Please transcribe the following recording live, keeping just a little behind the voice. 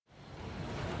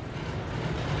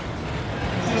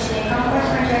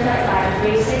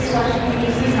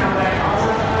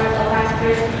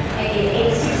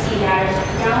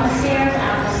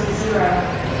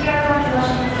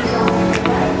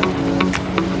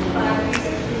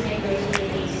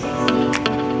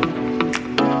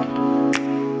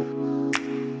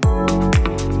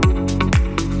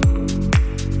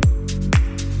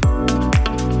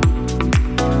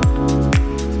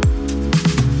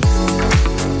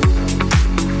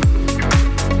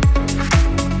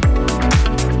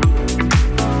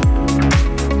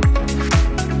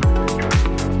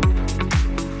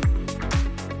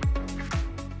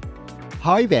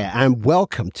Hi there, and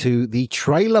welcome to the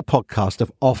trailer podcast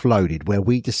of Offloaded, where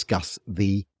we discuss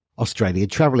the Australian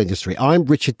travel industry. I'm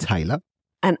Richard Taylor.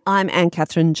 And I'm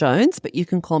Anne-Catherine Jones, but you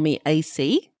can call me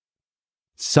AC.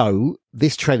 So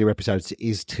this trailer episode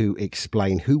is to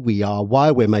explain who we are, why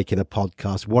we're making a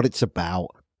podcast, what it's about,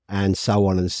 and so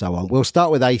on and so on. We'll start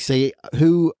with AC.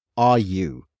 Who are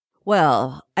you?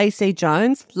 Well, AC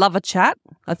Jones, love a chat.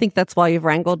 I think that's why you've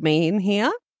wrangled me in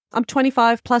here. I'm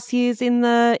 25 plus years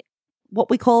in what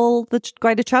we call the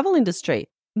greater travel industry.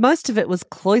 Most of it was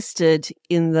cloistered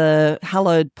in the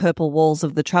hallowed purple walls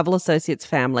of the Travel Associates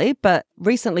family, but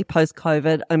recently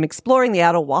post-COVID, I'm exploring the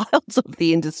outer wilds of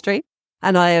the industry,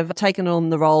 and I have taken on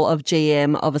the role of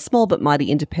GM of a small but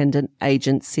mighty independent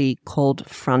agency called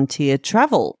Frontier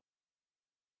Travel.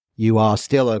 You are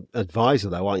still an advisor,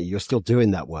 though, aren't you? You're still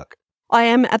doing that work. I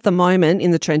am at the moment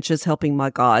in the trenches helping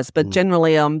my guys, but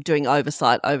generally I'm doing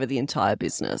oversight over the entire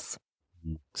business.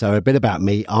 So a bit about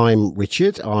me. I'm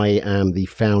Richard. I am the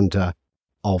founder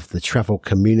of the Travel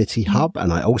Community Hub,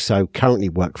 and I also currently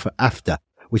work for AFTA,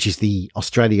 which is the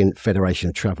Australian Federation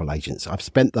of Travel Agents. I've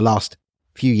spent the last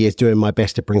few years doing my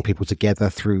best to bring people together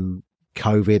through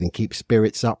COVID and keep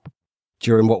spirits up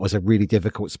during what was a really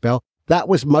difficult spell. That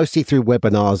was mostly through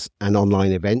webinars and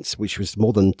online events, which was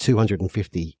more than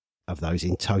 250 of those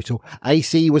in total.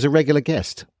 AC was a regular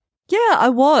guest. Yeah, I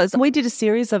was. We did a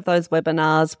series of those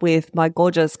webinars with my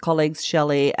gorgeous colleagues,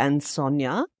 Shelley and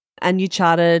Sonia, and you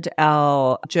charted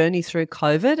our journey through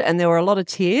COVID, and there were a lot of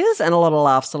tears and a lot of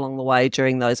laughs along the way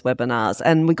during those webinars,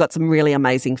 and we got some really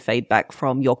amazing feedback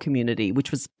from your community, which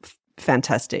was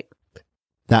fantastic.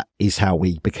 That is how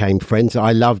we became friends.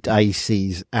 I loved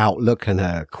AC's outlook and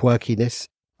her quirkiness.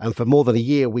 And for more than a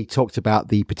year, we talked about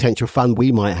the potential fun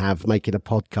we might have making a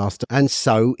podcast. And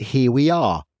so here we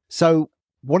are. So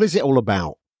what is it all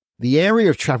about? The area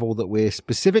of travel that we're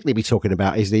specifically be talking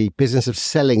about is the business of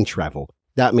selling travel.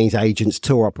 That means agents,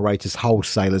 tour operators,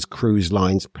 wholesalers, cruise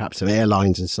lines, perhaps some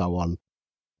airlines and so on.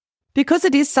 Because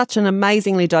it is such an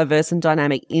amazingly diverse and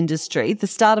dynamic industry, the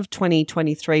start of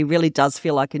 2023 really does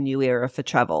feel like a new era for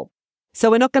travel. So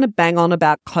we're not going to bang on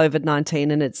about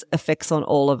COVID-19 and its effects on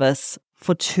all of us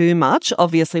for too much.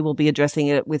 Obviously, we'll be addressing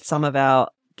it with some of our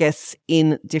guests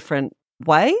in different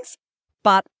ways,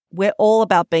 but we're all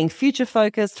about being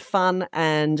future-focused, fun,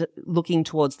 and looking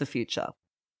towards the future.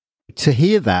 To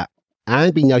hear that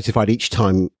and be notified each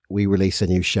time we release a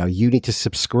new show, you need to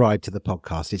subscribe to the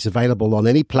podcast. It's available on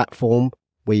any platform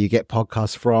where you get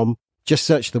podcasts from. Just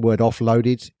search the word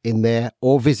Offloaded in there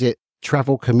or visit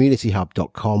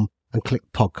travelcommunityhub.com and click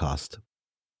podcast.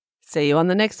 See you on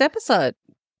the next episode.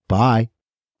 Bye.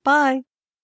 Bye.